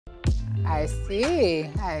I see,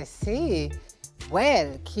 I see.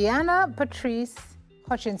 Well, Kianne Patrice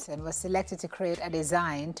Hutchinson was selected to create a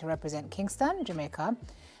design to represent Kingston, Jamaica,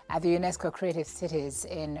 at the UNESCO Creative Cities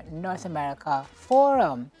in North America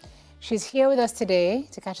Forum. She's here with us today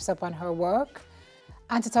to catch us up on her work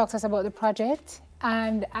and to talk to us about the project.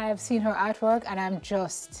 And I've seen her artwork and I'm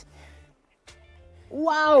just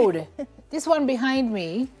wowed. This one behind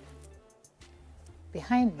me,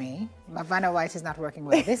 my Vanna White is not working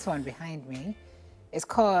well. This one behind me is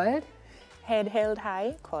called Head Held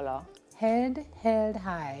High Color. Head Held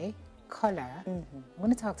High Color. I'm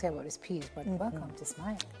going to talk to you about this piece, but welcome to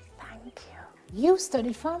Smile. Thank you. You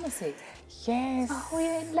studied pharmacy. Yes. So how are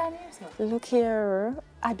you in land here? Look here,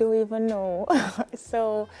 I don't even know.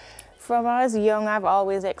 So from I was young, I've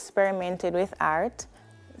always experimented with art.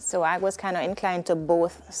 So I was kind of inclined to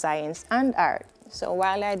both science and art. So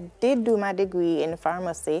while I did do my degree in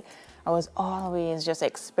pharmacy, I was always just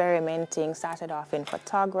experimenting, started off in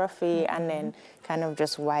photography and then kind of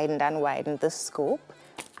just widened and widened the scope.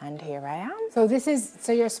 And here I am.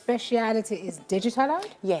 So your speciality is digital art?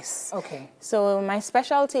 Yes. Okay. So my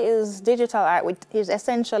specialty is digital art, which is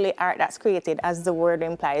essentially art that's created, as the word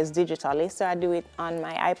implies, digitally. So I do it on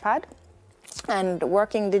my iPad. And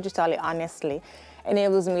working digitally, honestly,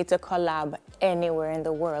 enables me to collab anywhere in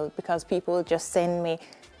the world because people just send me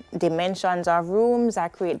dimensions of rooms, I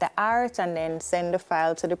create the art and then send the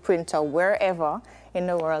file to the printer wherever in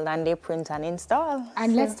the world and they print and install.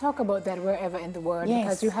 And let's talk about that wherever in the world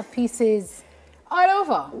because Yes. you have pieces all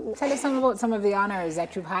over. Tell us about some of the honors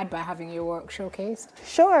that you've had by having your work showcased.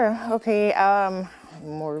 Sure. Okay.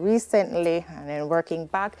 More recently, and then working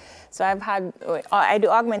back, so I've had, I do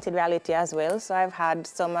augmented reality as well, so I've had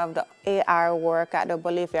some of the AR work at the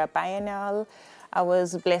Bolivia Biennial. I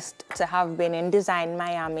was blessed to have been in Design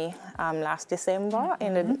Miami last December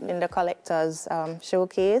in the collectors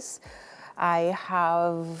showcase. I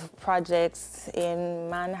have projects in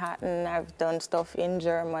Manhattan. I've done stuff in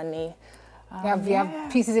Germany. You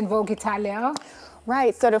have pieces in Vogue Italia.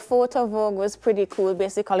 Right, so the photo Vogue was pretty cool.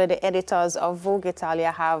 Basically, the editors of Vogue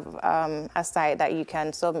Italia have a site that you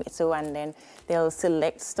can submit to and then they'll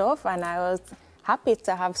select stuff. And I was happy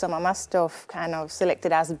to have some of my stuff kind of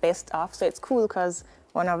selected as best of. So it's cool because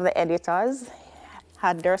one of the editors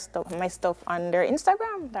had their stuff, my stuff on their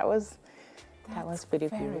Instagram. That was pretty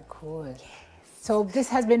cool. Very cool. Yes. So this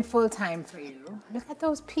has been full time for you. Look at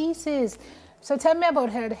those pieces. So tell me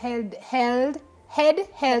about Head Held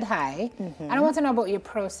High. And I want to know about your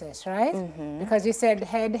process, right? Because you said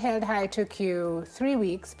Head Held High took you 3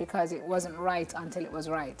 weeks because it wasn't right until it was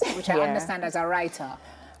right, which I understand as a writer.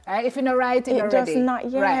 Right? If you're not right, you're it ready. does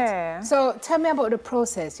not, yeah. Right. So tell me about the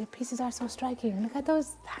process. Your pieces are so striking. Look at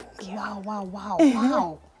those. Thank you. Wow, wow, wow,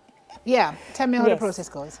 wow. Yeah, tell me how the process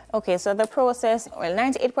goes. Okay, so the process, well,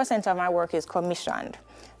 98% of my work is commissioned.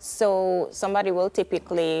 So somebody will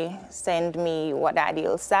typically send me what the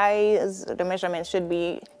ideal size, the measurements should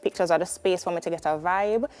be, pictures of the space for me to get a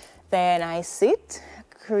vibe. Then I sit,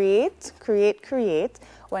 create.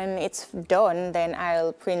 When it's done, then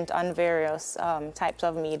I'll print on various types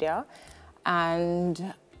of media.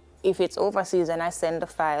 And if it's overseas, then I send the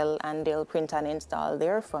file and they'll print and install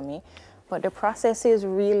there for me. But the process is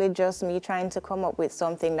really just me trying to come up with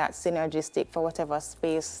something that's synergistic for whatever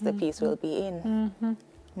space the piece will be in.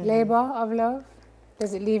 Labor of love?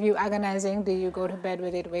 Does it leave you agonizing? Do you go to bed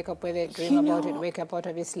with it, wake up with it, dream about it, wake up out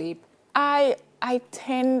of your sleep? I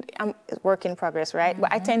tend, work in progress, right?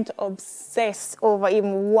 But I tend to obsess over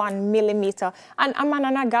even 1 millimeter. And a man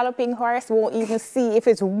on a galloping horse won't even see if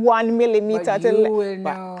it's 1 millimeter. But you will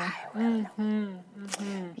know. I will know.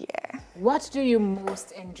 Yeah. What do you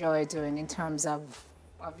most enjoy doing in terms of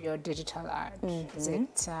your digital art? Is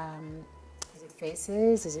it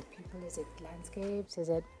faces? Is it people? Is it landscapes? Is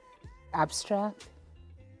it abstract?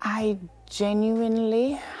 I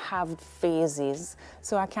genuinely have phases,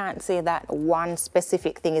 so I can't say that one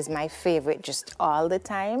specific thing is my favorite just all the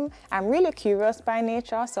time. I'm really curious by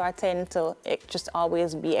nature, so I tend to just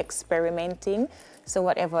always be experimenting. So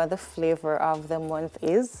whatever the flavor of the month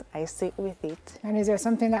is, I sit with it. And is there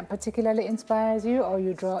something that particularly inspires you, or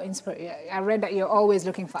you draw inspiration? I read that you're always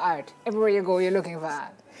looking for art. Everywhere you go, you're looking for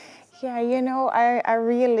art. Yeah, you know, I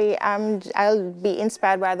really I'll be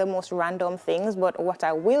inspired by the most random things, but what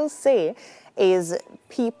I will say is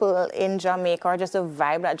people in Jamaica, or just a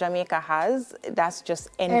vibe that Jamaica has, that's just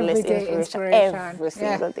endless inspiration every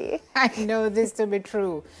single day. I know this to be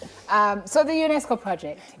true. So the UNESCO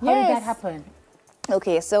project, how did that happen?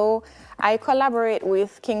 Okay, so I collaborate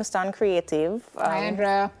with Kingston Creative. Hi,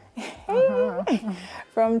 Andrea.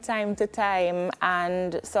 from time to time.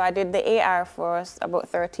 And so I did the AR for about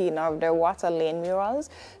 13 of the water lane murals.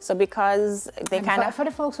 So because they kind of... For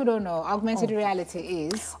the folks who don't know, augmented reality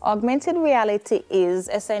is? Augmented reality is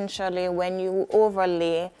essentially when you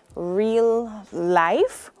overlay real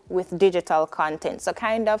life with digital content. So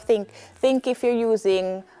kind of think if you're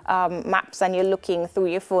using maps and you're looking through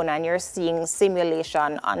your phone and you're seeing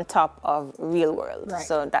simulation on top of real world. Right.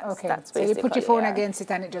 So that's basically. So you put your phone against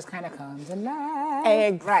it and it just kind of comes alive.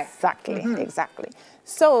 Exactly, exactly.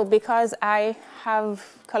 So because I have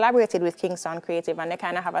collaborated with Kingston Creative and they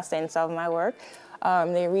kind of have a sense of my work,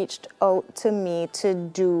 they reached out to me to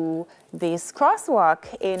do this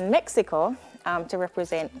crosswalk in Mexico to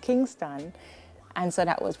represent Kingston. And so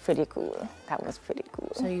that was pretty cool. That was pretty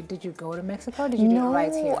cool. So did you go to Mexico or did you do it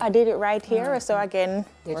right here? I did it right here. So again,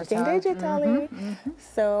 working digitally.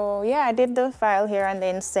 So yeah, I did the file here and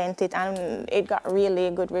then sent it and it got really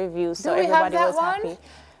good reviews. So everybody was happy.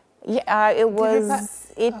 Yeah, it was.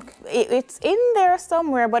 It's in there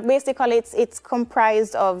somewhere, but basically it's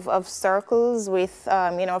comprised of circles with,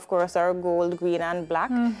 you know, of course, our gold, green, and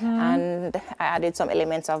black, and I added some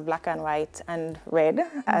elements of black and white and red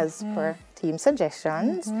as per team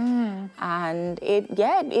suggestions, and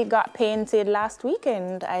it got painted last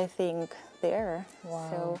weekend, I think. There.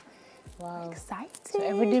 Wow. So excited. So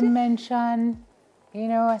every dimension, you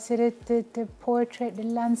know, I see the portrait, the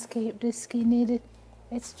landscape, the skinny.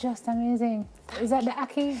 It's just amazing. Is that the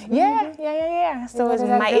Aki? Yeah. So it's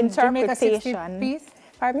my interpretation. Jamaica 60 piece?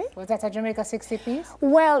 Pardon me? Was that a Jamaica 60 piece?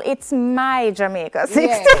 Well, it's my Jamaica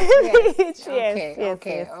 60 piece.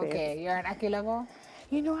 Okay. You're an Aki lover?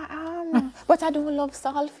 You know, I am. But I don't love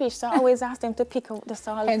saltfish, so I always ask them to pick out the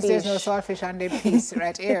saltfish. Hence, there's no saltfish on the piece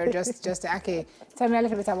right here, just the Aki. Tell me a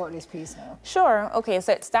little bit about this piece now. Sure. Okay,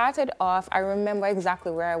 so it started off, I remember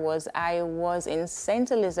exactly where I was. I was in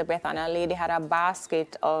St. Elizabeth and a lady had a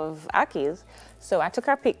basket of Akis. So I took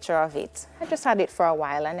a picture of it. I just had it for a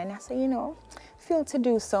while and then I said, you know, I feel to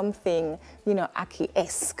do something, you know,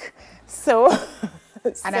 Aki-esque. So...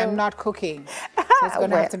 And I'm not cooking, so it's going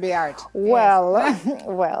to have to be art. Well,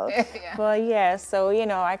 But yeah, so, you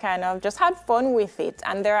know, I kind of just had fun with it.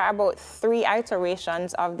 And there are about 3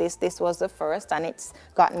 iterations of this. This was the first, and it's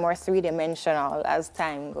gotten more 3-dimensional as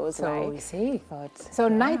time goes by. So we see. So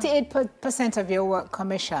 98% of your work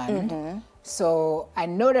commissioned. So I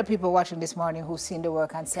know there are people watching this morning who've seen the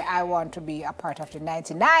work and say, I want to be a part of the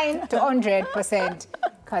 99 to 100%,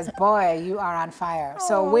 because boy, you are on fire.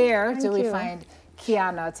 So where do we find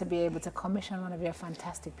Kianne to be able to commission one of your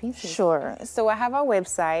fantastic pieces? Sure. So I have a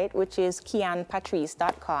website, which is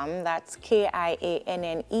kiannepatrice.com. That's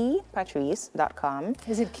Kianne Patrice.com.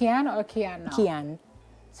 Is it Kianne or Kianne? Kianne.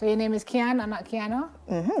 So your name is Kianne and not Kianne?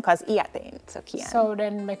 Because E at the end, so Kianne. So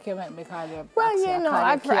then make me call you. Well, you know,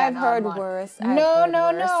 I've heard worse.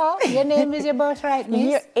 No. Your name is your birthright,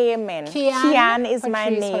 miss. Amen. Kianne is my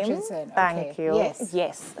name. Hutchinson. Thank you.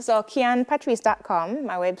 Yes. So kiannepatrice.com,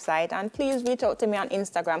 my website, and please reach out to me on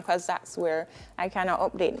Instagram because that's where I kind of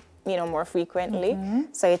update, you know, more frequently.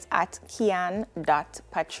 So it's at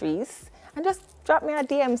kianne.patrice, and just drop me a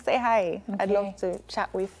DM, say hi. I'd love to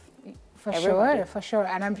chat with. For sure.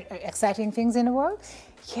 And I'm exciting things in the works?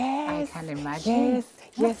 Yes. I can imagine.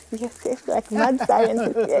 Yes. Like mad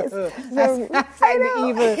scientists, yes. I know. The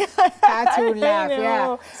evil cartoon laugh,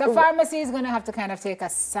 yeah. So pharmacy is going to have to kind of take a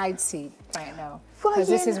side seat right now. Because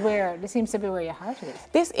this seems to be where your heart is.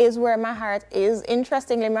 This is where my heart is.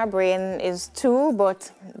 Interestingly, my brain is too,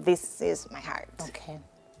 but this is my heart. Okay.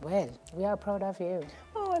 Well, we are proud of you.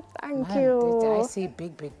 Oh, thank you. I see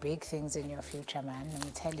big things in your future, man. Let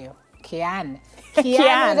me tell you. Kianne with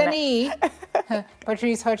an E.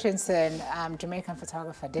 Patrice Hutchinson, Jamaican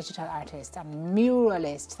photographer, digital artist, and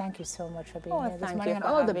muralist. Thank you so much for being here this morning. And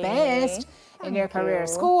all the best in your career.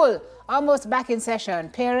 School, almost back in session.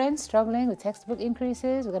 Parents struggling with textbook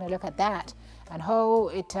increases. We're going to look at that and how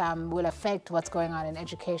it will affect what's going on in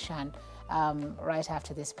education right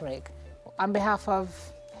after this break. On behalf of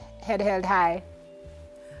Head Held High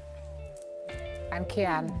and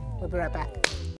Kianne, we'll be right back.